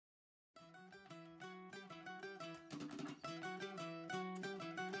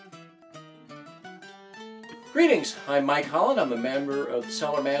Greetings, I'm Mike Holland. I'm a member of the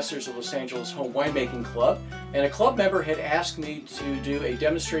Cellar Masters of Los Angeles Home Winemaking Club, and a club member had asked me to do a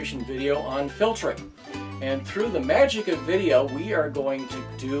demonstration video on filtering. And through the magic of video, we are going to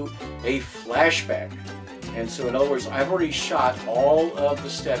do a flashback. And so in other words, I've already shot all of the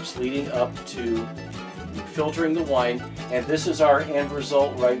steps leading up to filtering the wine, and this is our end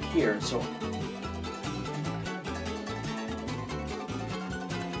result right here. So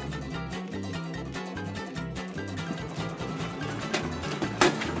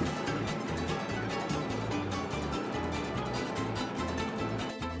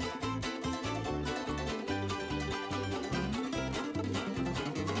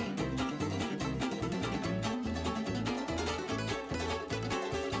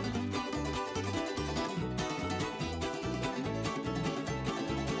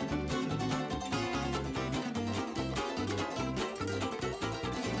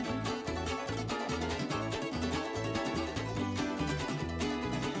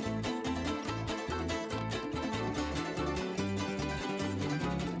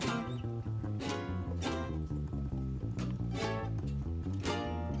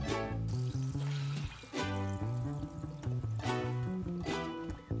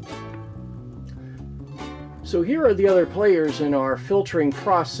So here are the other players in our filtering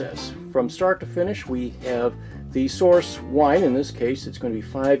process. From start to finish, we have the source wine. In this case, it's going to be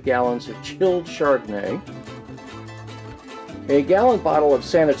 5 gallons of chilled Chardonnay. A gallon bottle of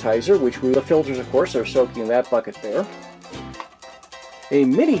sanitizer, which the filters, of course, are soaking in that bucket there. A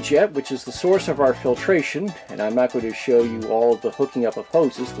mini jet, which is the source of our filtration, and I'm not going to show you all of the hooking up of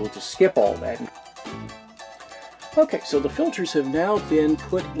hoses. We'll just skip all that. Okay, so the filters have now been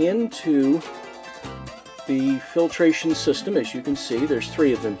put into the filtration system. As you can see, there's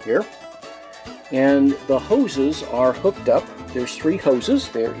 3 of them here, and the hoses are hooked up. There's 3 hoses.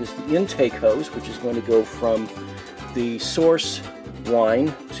 There is the intake hose, which is going to go from the source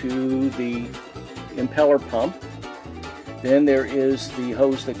wine to the impeller pump. Then there is the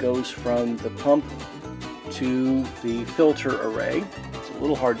hose that goes from the pump to the filter array. It's a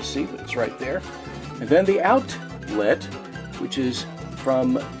little hard to see, but it's right there. And then the outlet, which is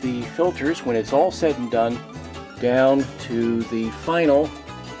from the filters, when it's all said and done, down to the final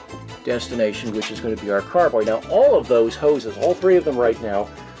destination, which is going to be our carboy. Now, all of those hoses, all 3 of them right now,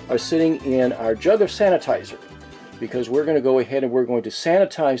 are sitting in our jug of sanitizer, because we're going to go ahead and we're going to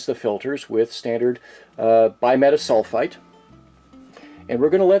sanitize the filters with standard bimetasulfite, and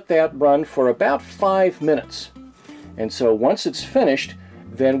we're going to let that run for about 5 minutes. And so once it's finished,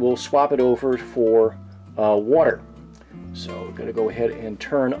 then we'll swap it over for water. So we're going to go ahead and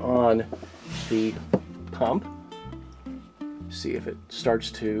turn on the pump, see if it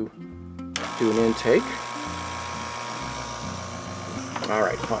starts to do an intake. All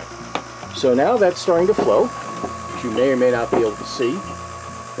right, fine. So now that's starting to flow, which you may or may not be able to see.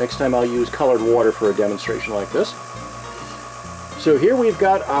 Next time I'll use colored water for a demonstration like this. So here we've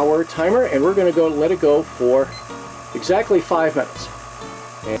got our timer, and we're going to let it go for exactly 5 minutes.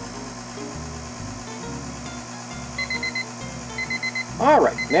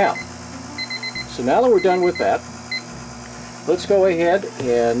 Alright, so now that we're done with that, let's go ahead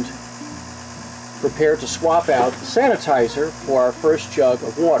and prepare to swap out the sanitizer for our first jug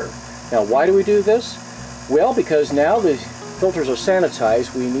of water. Now, why do we do this? Well, because now the filters are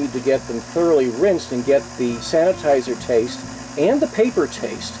sanitized, we need to get them thoroughly rinsed and get the sanitizer taste and the paper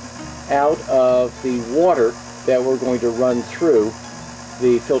taste out of the water that we're going to run through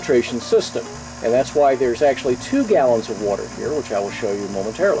the filtration system. And that's why there's actually 2 gallons of water here, which I will show you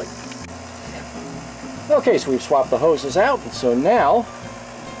momentarily. Okay, so we've swapped the hoses out, and so now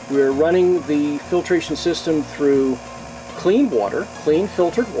we're running the filtration system through clean water, clean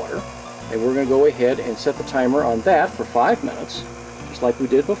filtered water, and we're going to go ahead and set the timer on that for 5 minutes, just like we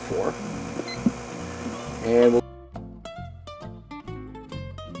did before. And we'll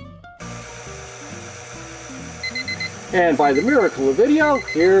And by the miracle of video,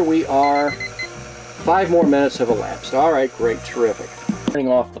 here we are. 5 more minutes have elapsed. All right, great, terrific. Turning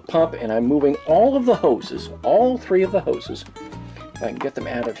off the pump, and I'm moving all of the hoses, all 3 of the hoses, if I can get them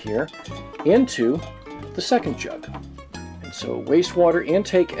out of here, into the second jug. And so wastewater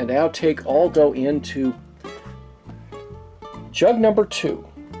intake and outtake all go into jug number 2.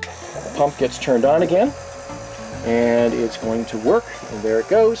 The pump gets turned on again, and it's going to work, and there it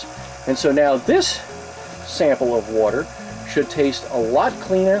goes. And so now this sample of water should taste a lot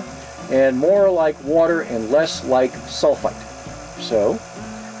cleaner and more like water and less like sulfite. So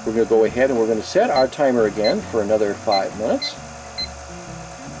we're going to go ahead and we're going to set our timer again for another 5 minutes.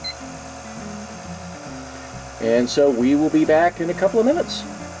 And so we will be back in a couple of minutes.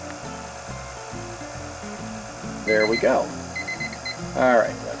 There we go. All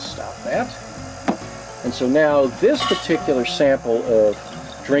right, let's stop that. And so now this particular sample of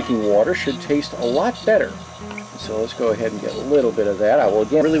drinking water should taste a lot better. So let's go ahead and get a little bit of that. I will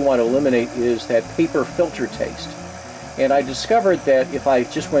again really want to eliminate is that paper filter taste. And I discovered that if I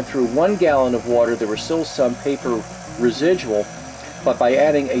just went through 1 gallon of water, there was still some paper residual. But by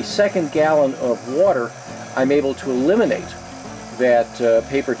adding a 2nd gallon of water, I'm able to eliminate that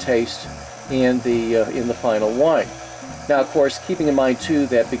paper taste in the final wine. Now, of course, keeping in mind too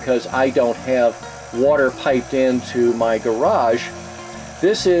that because I don't have water piped into my garage,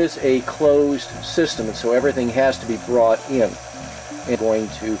 this is a closed system, and so everything has to be brought in. I'm going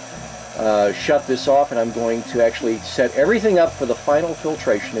to shut this off, and I'm going to actually set everything up for the final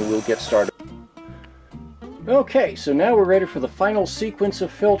filtration, and we'll get started. Okay, so now we're ready for the final sequence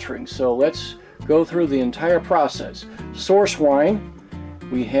of filtering. So let's go through the entire process. Source wine,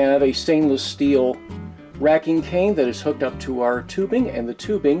 we have a stainless steel racking cane that is hooked up to our tubing, and the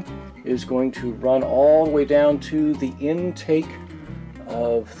tubing is going to run all the way down to the intake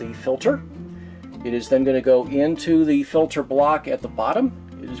of the filter. It is then going to go into the filter block at the bottom.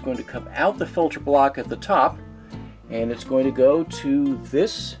 It is going to come out the filter block at the top, and it's going to go to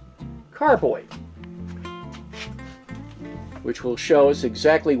this carboy, which will show us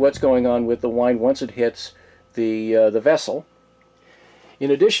exactly what's going on with the wine once it hits the vessel. In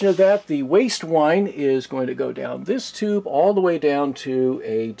addition to that, the waste wine is going to go down this tube all the way down to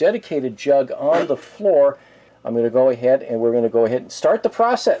a dedicated jug on the floor. I'm going to go ahead and we're going to go ahead and start the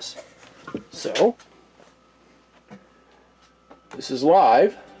process. So, this is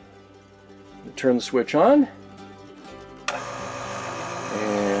live. Turn the switch on.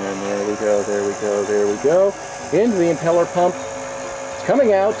 And there we go, there we go, there we go. Into the impeller pump. It's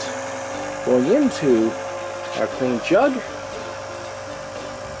coming out, going into our clean jug.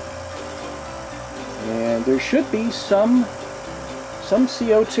 And there should be some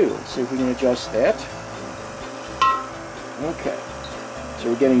CO2. Let's see if we can adjust that. Okay. So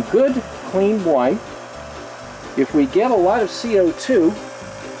we're getting good, clean wine. If we get a lot of CO2,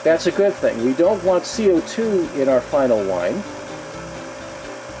 that's a good thing. We don't want CO2 in our final wine.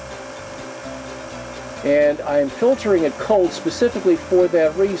 And I'm filtering it cold specifically for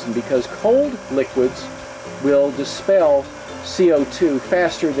that reason, because cold liquids will dispel CO2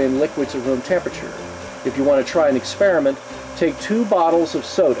 faster than liquids at room temperature. If you want to try an experiment, take 2 bottles of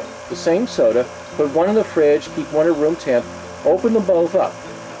soda, the same soda, put one in the fridge, keep one at room temp, open them both up.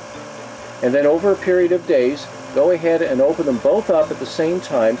 And then over a period of days, go ahead and open them both up at the same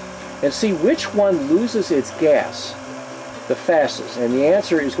time and see which one loses its gas the fastest. And the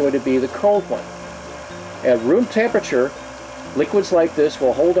answer is going to be the cold one. At room temperature, liquids like this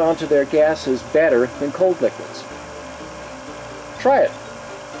will hold on to their gases better than cold liquids. Try it.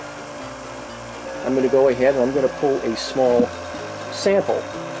 I'm going to go ahead and I'm going to pull a small sample,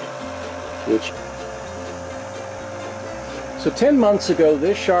 So 10 months ago,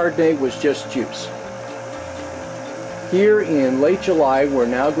 this Chardonnay was just juice. Here in late July, we're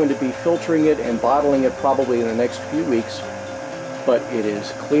now going to be filtering it and bottling it probably in the next few weeks, but it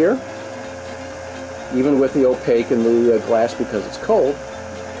is clear, even with the opaque in the glass because it's cold.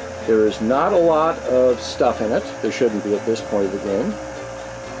 There is not a lot of stuff in it. There shouldn't be at this point of the game.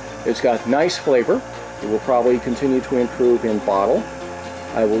 It's got nice flavor. It will probably continue to improve in bottle.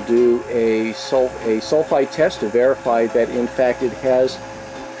 I will do a sulfite test to verify that in fact it has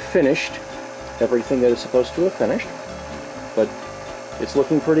finished everything that it's supposed to have finished. But it's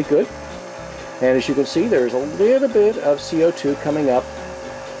looking pretty good. And as you can see, there's a little bit of CO2 coming up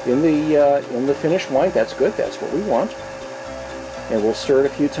in the finished wine. That's good. That's what we want. And we'll stir it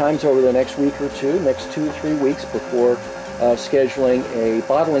a few times over the next week or two, next 2 or 3 weeks before scheduling a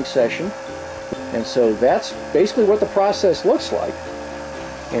bottling session. And so that's basically what the process looks like.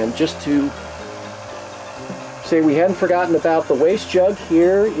 And just to say we hadn't forgotten about the waste jug,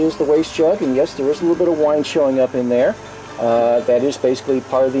 here is the waste jug, and yes, there is a little bit of wine showing up in there. That is basically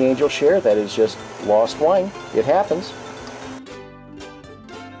part of the angel share. That is just lost wine. It happens.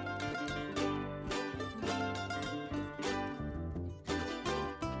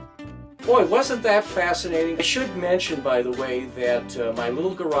 Boy, wasn't that fascinating. I should mention, by the way, that my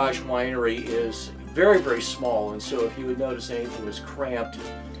little garage winery is very, very small, and so if you would notice anything was cramped,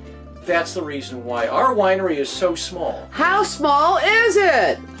 that's the reason why. Our winery is so small. How small is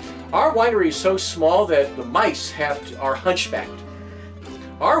it? Our winery is so small that the mice are hunchbacked.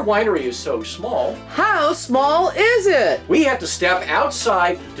 Our winery is so small. How small is it? We have to step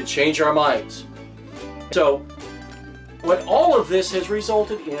outside to change our minds. So, what all of this has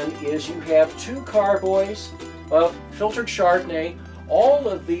resulted in is you have 2 carboys of filtered Chardonnay, All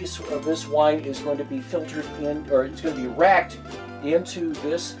of this wine is going to be filtered in, or it's going to be racked into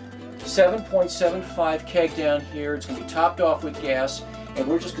this 7.75 keg down here. It's going to be topped off with gas, and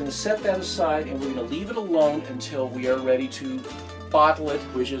we're just going to set that aside, and we're going to leave it alone until we are ready to bottle it,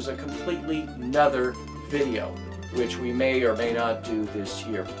 which is a completely another video, which we may or may not do this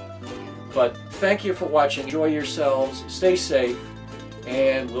year. But thank you for watching. Enjoy yourselves, stay safe,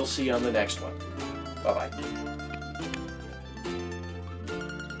 and we'll see you on the next one. Bye-bye.